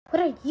What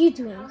are you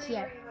doing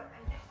here,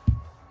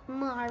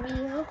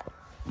 Mario?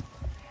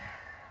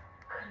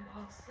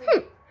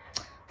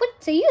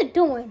 What are you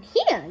doing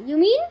here? You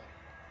mean?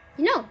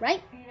 You know,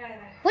 right?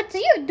 What are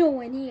you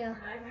doing here?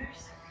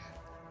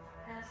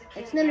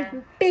 It's none of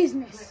your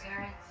business.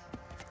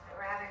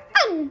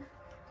 I don't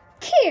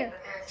care.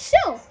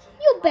 So,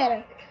 you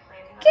better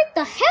get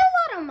the hell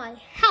out of my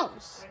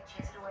house.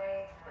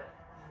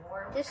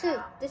 This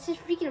is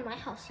freaking my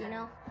house, you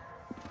know.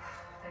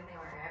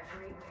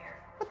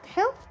 What the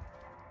hell?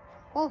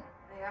 Oh.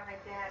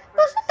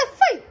 What's with the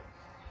fight?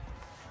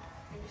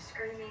 And you're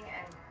screaming,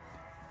 and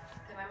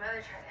then my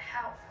mother tried to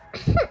help.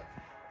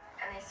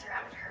 And they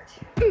surrounded her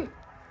too.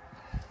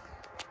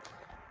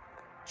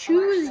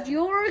 Choose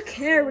your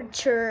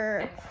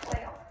character.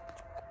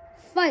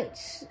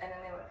 Fights. And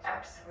then they would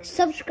absolutely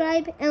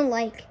Subscribe and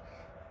like.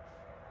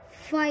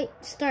 Fight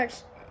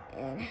starts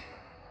in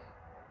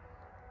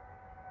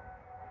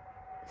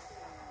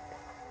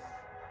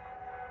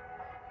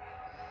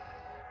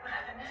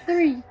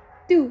 3,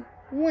 2,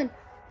 1,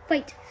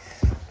 fight.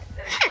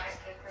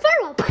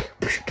 Fireball.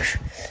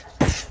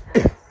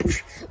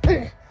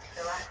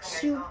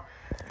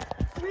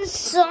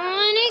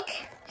 Sonic.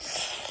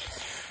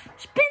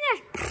 Spin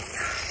that.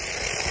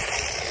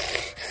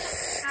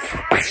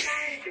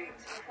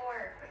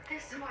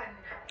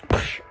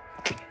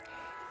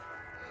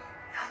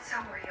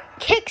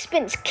 Kick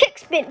spins. Kick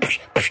spin. What's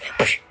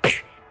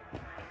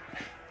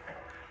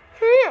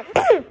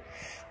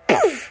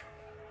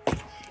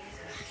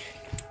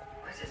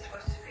it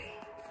supposed to be?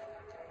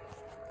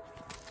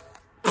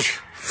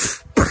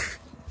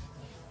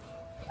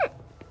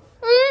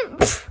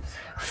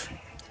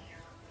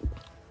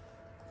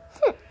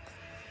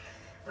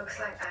 Looks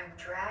like I'm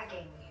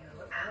dragging you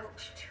out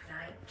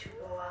tonight to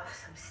blow off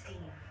some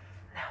steam.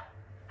 No.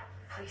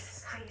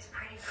 Please, please,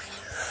 pretty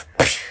please.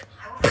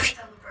 I will find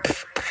some bird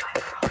for you, I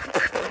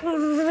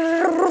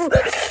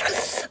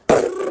promise.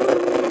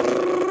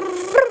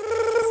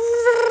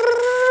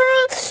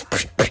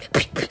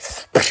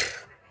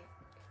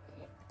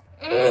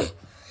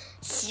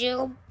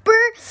 Super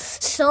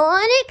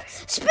Sonic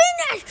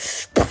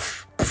Spinach.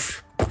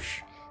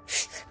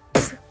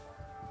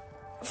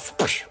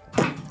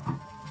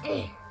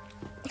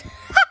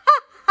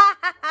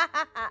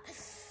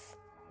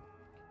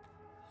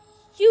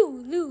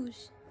 You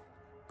lose.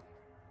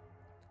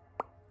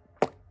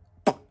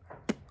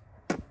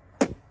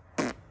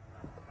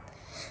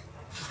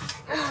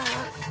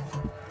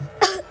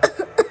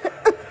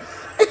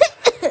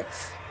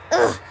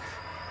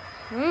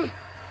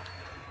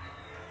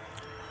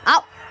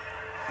 Oh,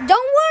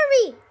 don't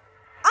worry.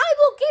 I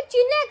will get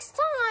you next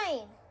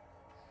time.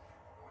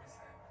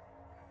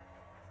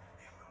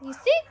 You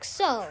think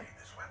so?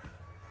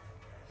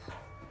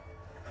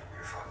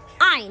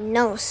 I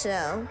know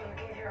so.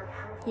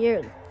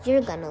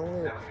 You're gonna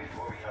lose.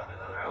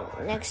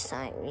 Next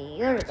time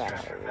you're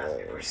gonna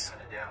lose.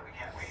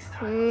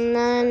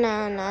 Na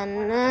na na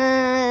na.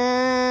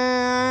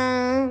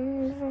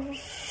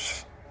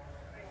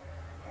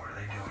 What are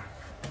they doing?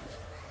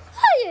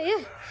 Oh yeah,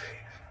 yeah.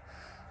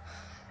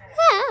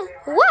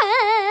 What?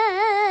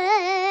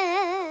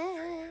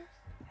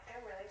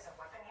 There really is a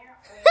weapon here?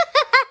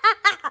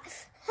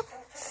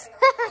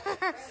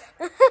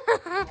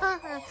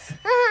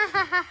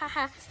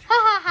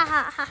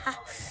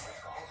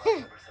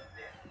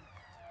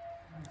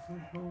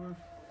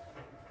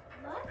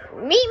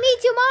 Meet me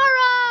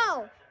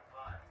tomorrow.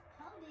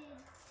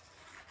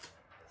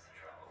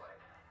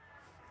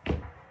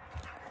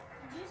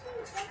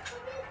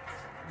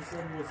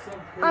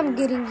 I'm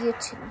getting you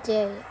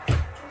today.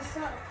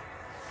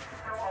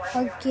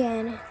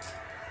 Again.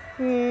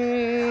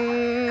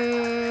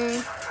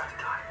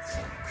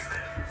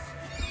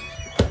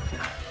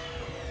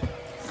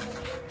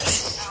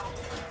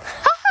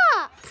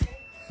 Haha!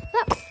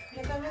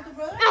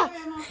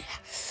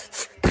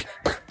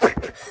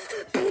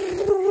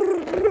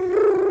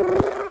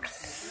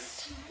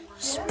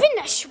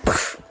 Spinach.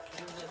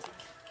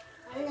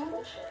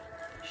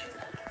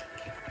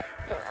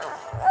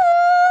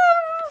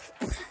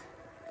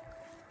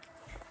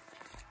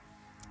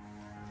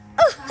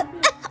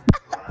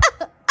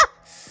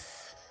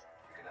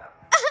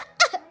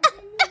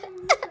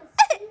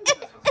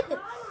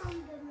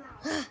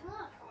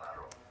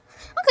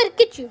 I'm gonna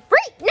get you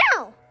right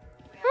now.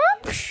 Huh?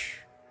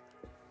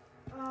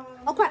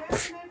 Oh crap.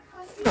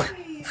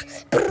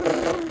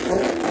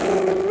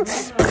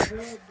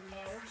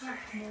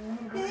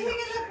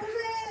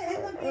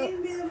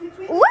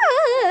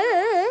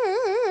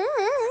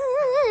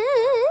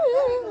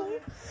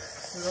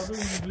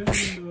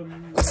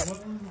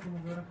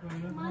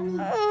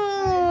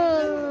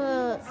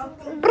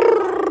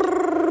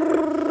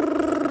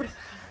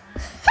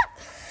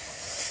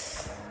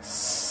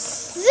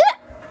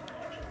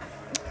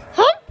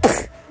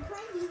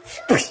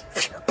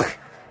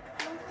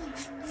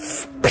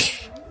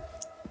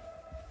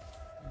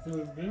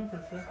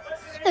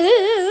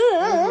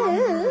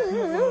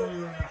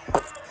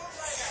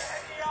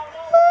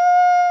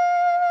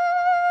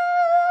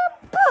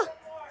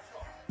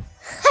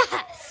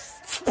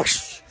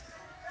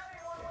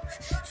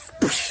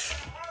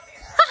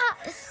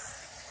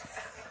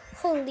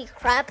 Holy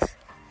crap.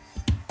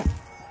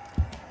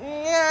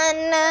 Na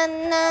na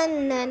na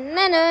na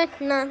na na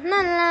na na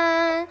na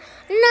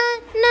na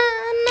na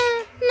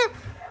na.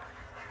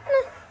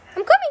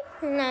 I'm coming.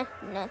 Na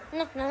na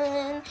na na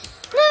na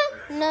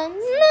na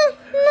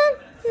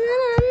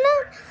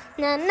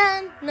na na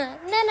na na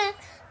na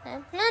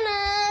na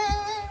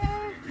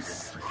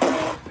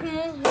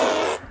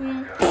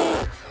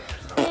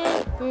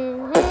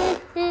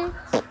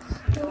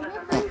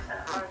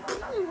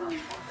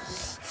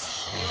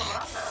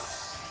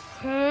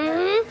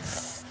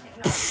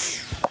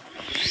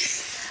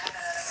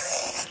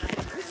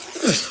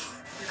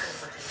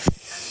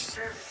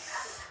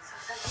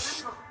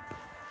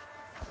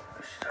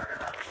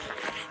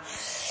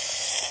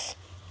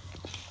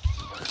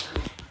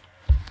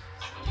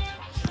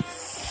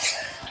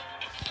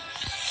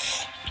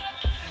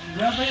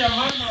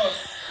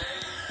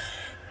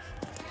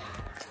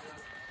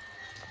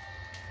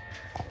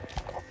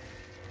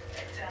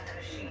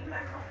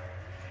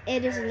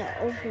It isn't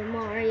over,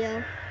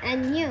 Mario,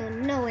 and you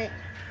know it.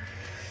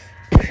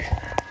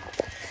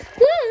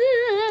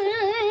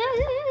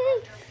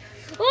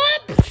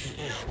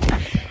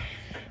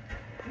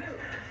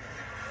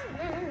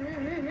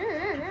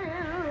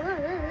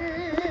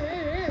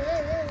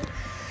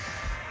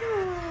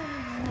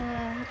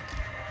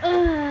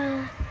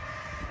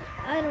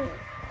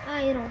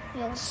 I don't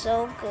feel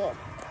so good.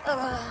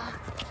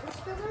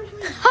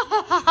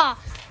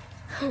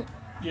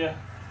 Yeah.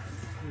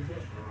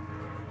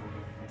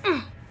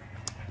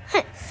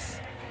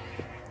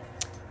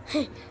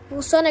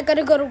 Well, Sonic,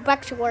 gotta go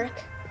back to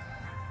work.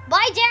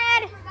 Bye,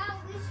 Dad.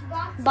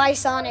 Bye,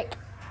 Sonic.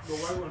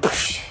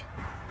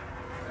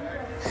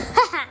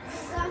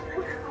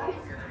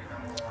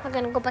 I'm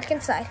gonna go back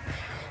inside.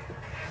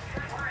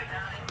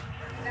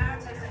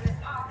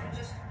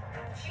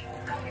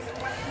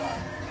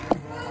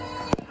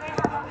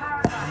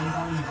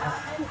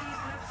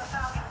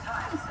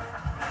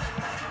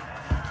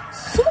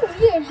 So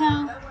weird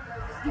how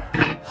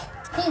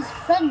his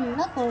friend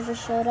Knuckles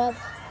just showed up.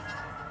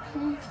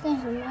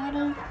 Doesn't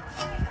matter.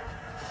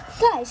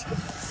 Guys,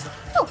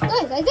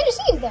 I gotta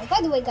see you there.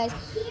 By the way, guys,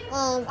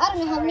 I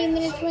don't know how many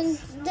minutes we're in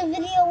the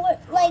video.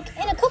 Like,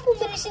 in a couple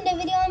minutes in the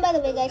video. And by the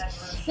way, guys,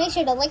 make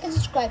sure to like and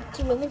subscribe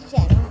to Ruben's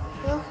channel.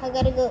 Well, I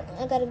gotta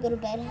go to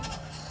bed.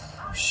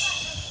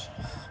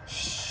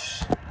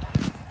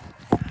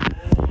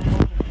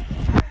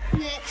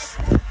 Next,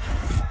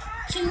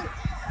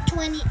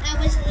 20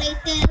 hours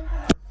later.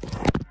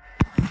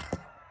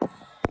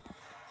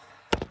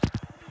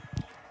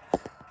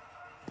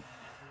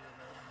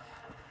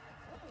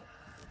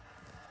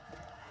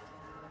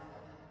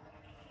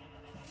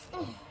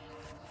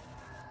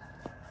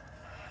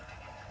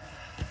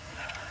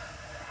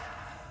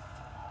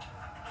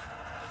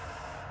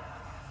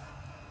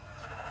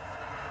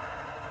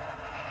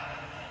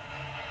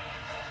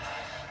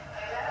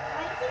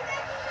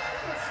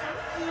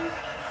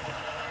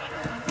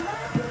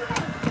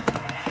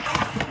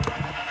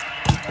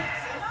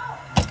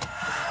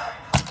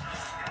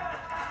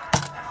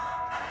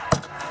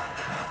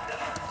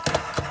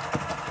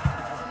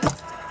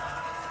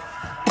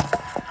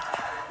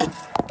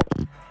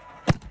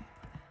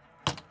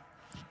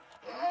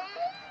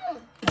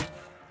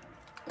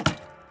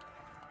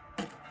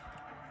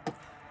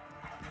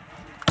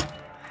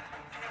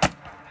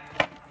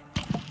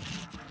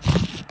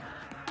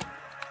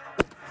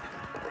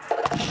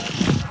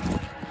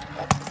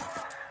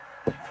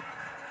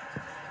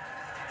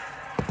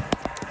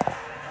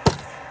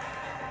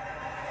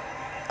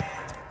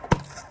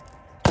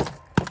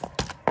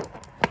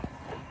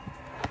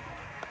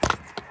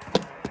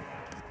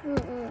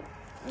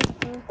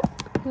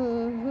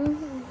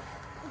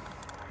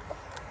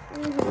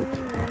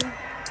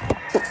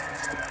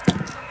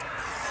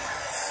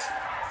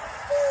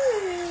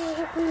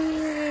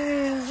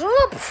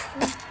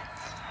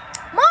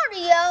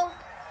 Mario,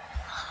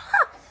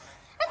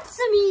 that's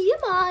me,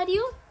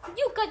 Mario.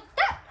 You got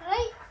that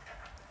right.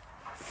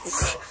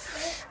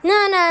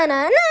 Na na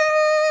na na.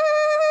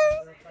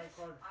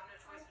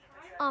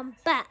 I'm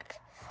back.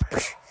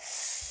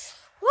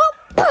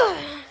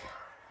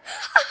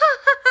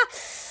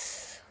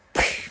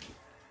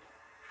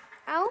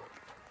 Ow.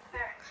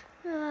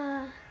 I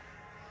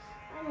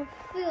don't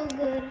feel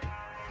good.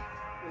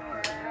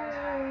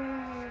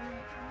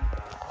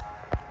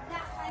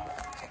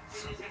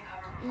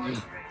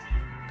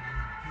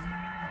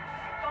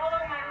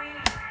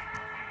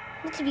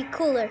 Need to be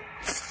cooler.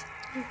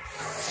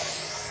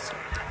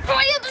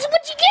 Oh yeah, this is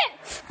what you get.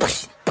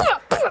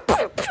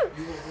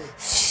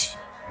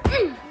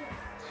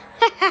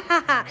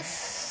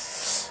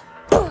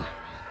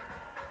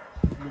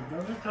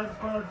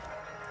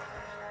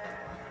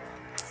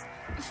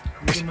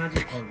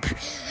 Magic card.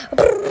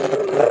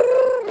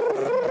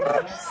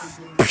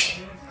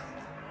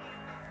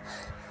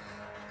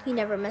 You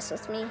never mess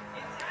with me.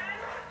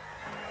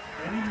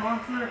 Any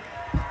monster?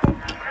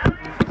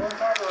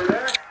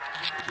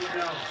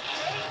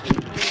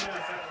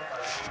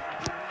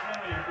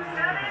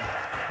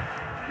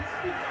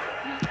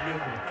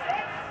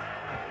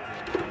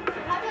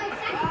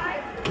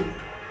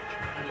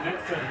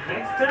 turn.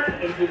 Next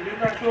turn, if the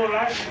big are still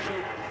alive, you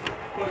can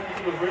put him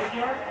into the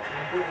graveyard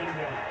and put him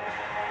down.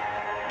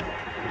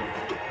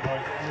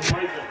 Alright, so it's my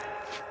turn.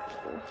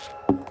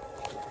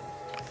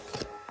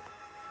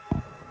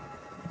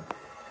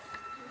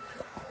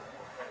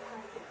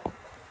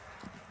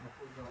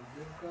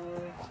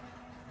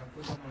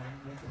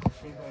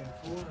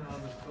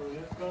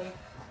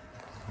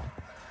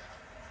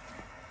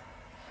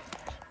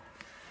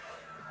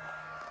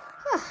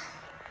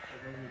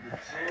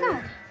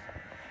 God.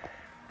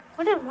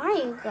 Where did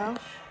Mario go?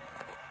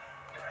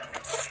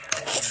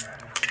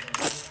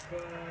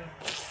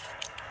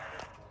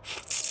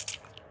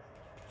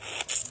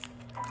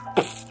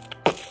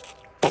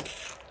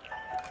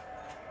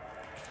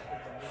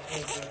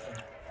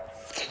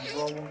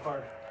 Roll one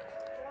card.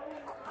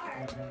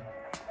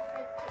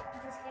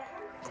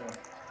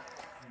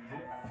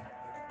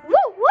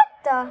 Whoa, what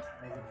the?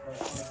 Make it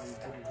first one, so you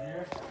put it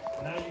here.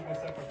 Now you can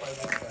sacrifice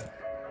this guy.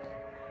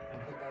 And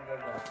put that guy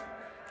back.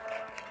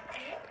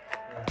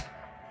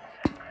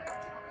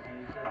 And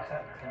you can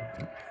attack him.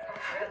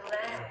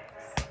 Relax.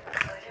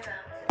 Close your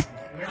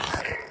mouth.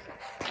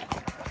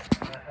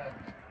 I have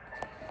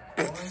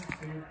 1,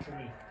 2,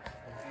 3.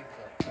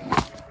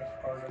 First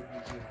card of you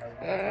do have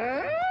one.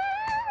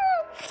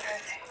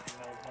 Perfect.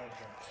 Now it's my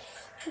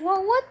turn. Whoa,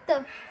 what the?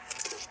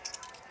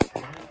 So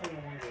you put him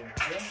in there,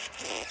 okay?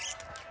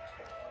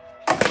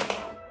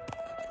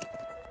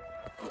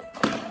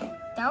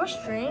 That was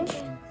strange.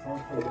 Some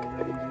cards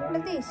already What are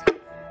done. these? You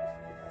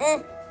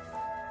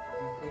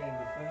put in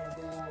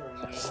defendable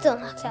or not. Still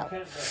knocked out. You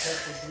can't attack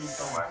for 3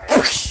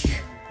 cards. You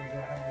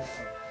can have this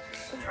one.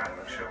 Just trying to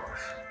look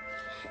chivalrous.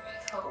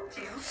 Told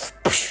you.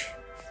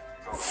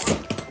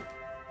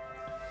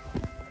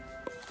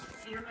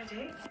 You're my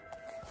date.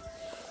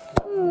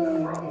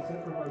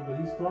 But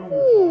he's stronger, so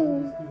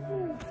I'll just give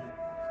him.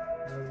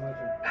 That was my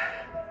turn.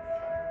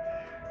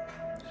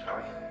 Shall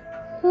we?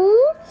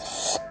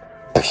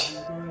 You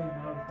go ahead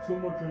and have 2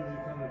 more turns you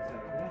can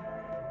attack, okay?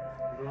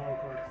 Draw a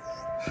card.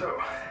 So,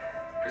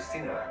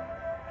 Christina,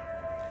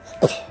 So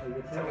the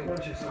first Tell me card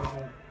what you is saw. yours,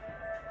 then.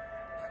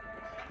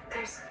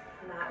 There's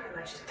not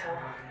much to tell.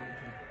 now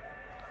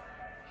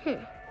I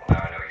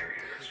know you're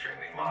either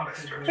extremely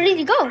modest or Where did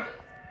he go? And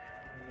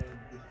then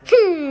this Hmm.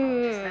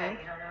 You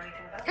don't know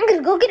anything about I'm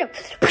gonna go get him. And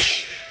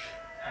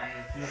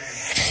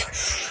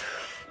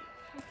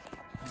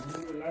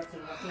then the last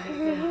turn, after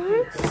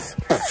this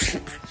turn,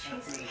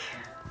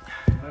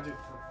 magic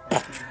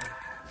card.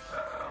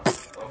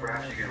 well,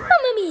 perhaps you could write.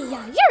 Mamma mia,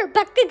 you're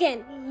back again,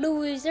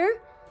 loser. The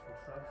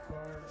trap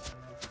card, and let's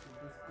put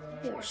this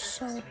guy. You're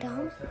so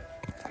dumb.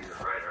 You're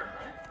right, or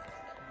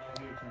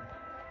Now your turn.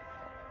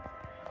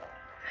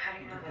 How do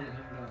you know Put that? him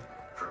down.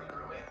 from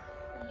Ruin.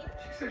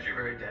 She says you're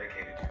very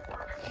dedicated to your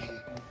work.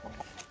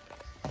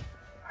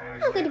 I I'm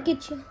always gonna am. get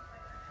you.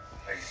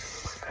 I used to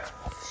live like that.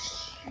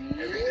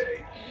 Every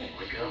day,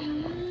 wake up, do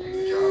the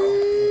job,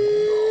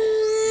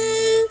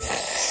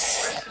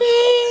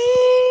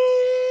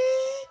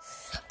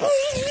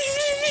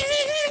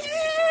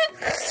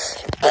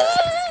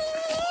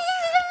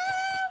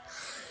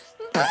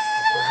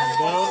 I'm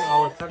down,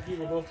 I'll attack you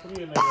with those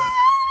 3 and then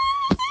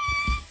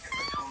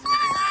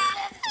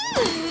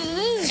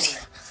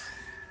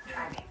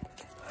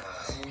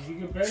you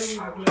can barely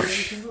play every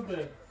single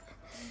day.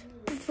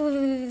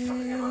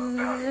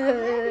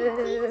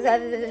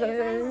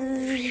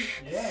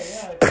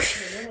 Yeah. Right.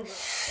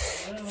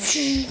 I don't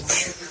believe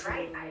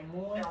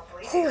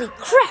Holy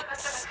crap!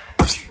 See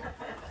what this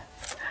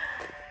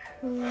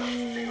world. The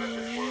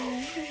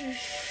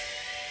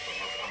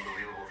most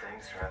unbelievable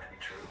things turn out to be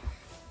true.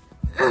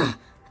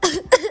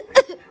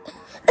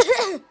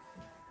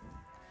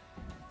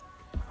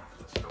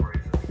 The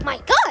stories of My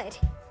God!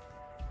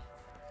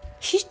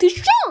 She's too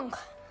strong!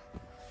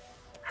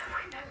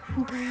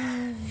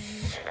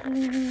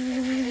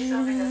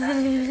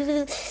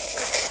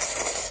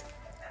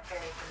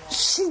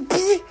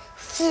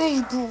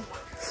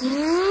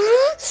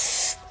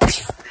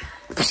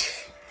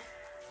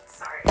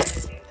 Sorry, I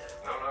didn't mean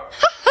to. no.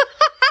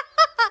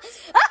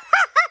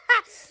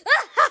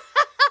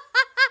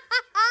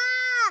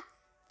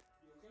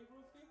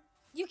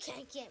 You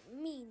can't get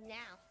me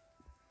now.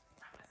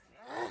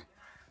 Ugh.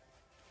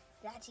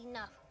 That's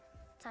enough.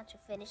 Time to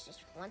finish this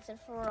once and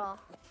for all.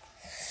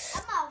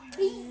 I'm gonna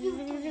beat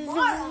you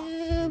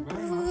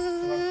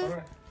tomorrow.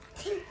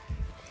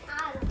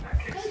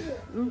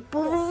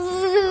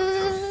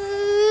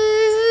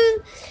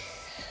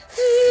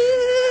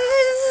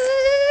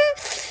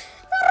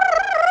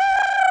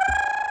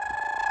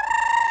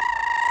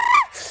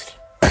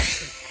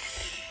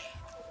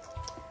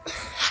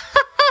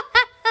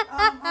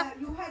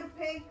 You had to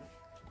pay.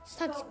 It's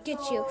time to get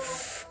you.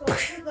 So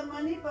here's the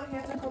money, but you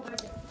have to go back.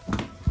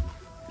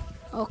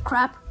 Oh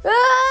crap.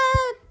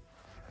 Ah!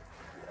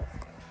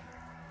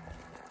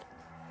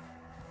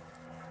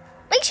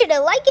 Make sure to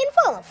like and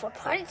follow for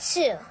part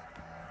 2.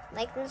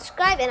 Like and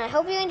subscribe, and I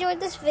hope you enjoyed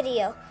this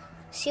video.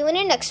 See you in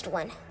your next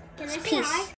one. Peace.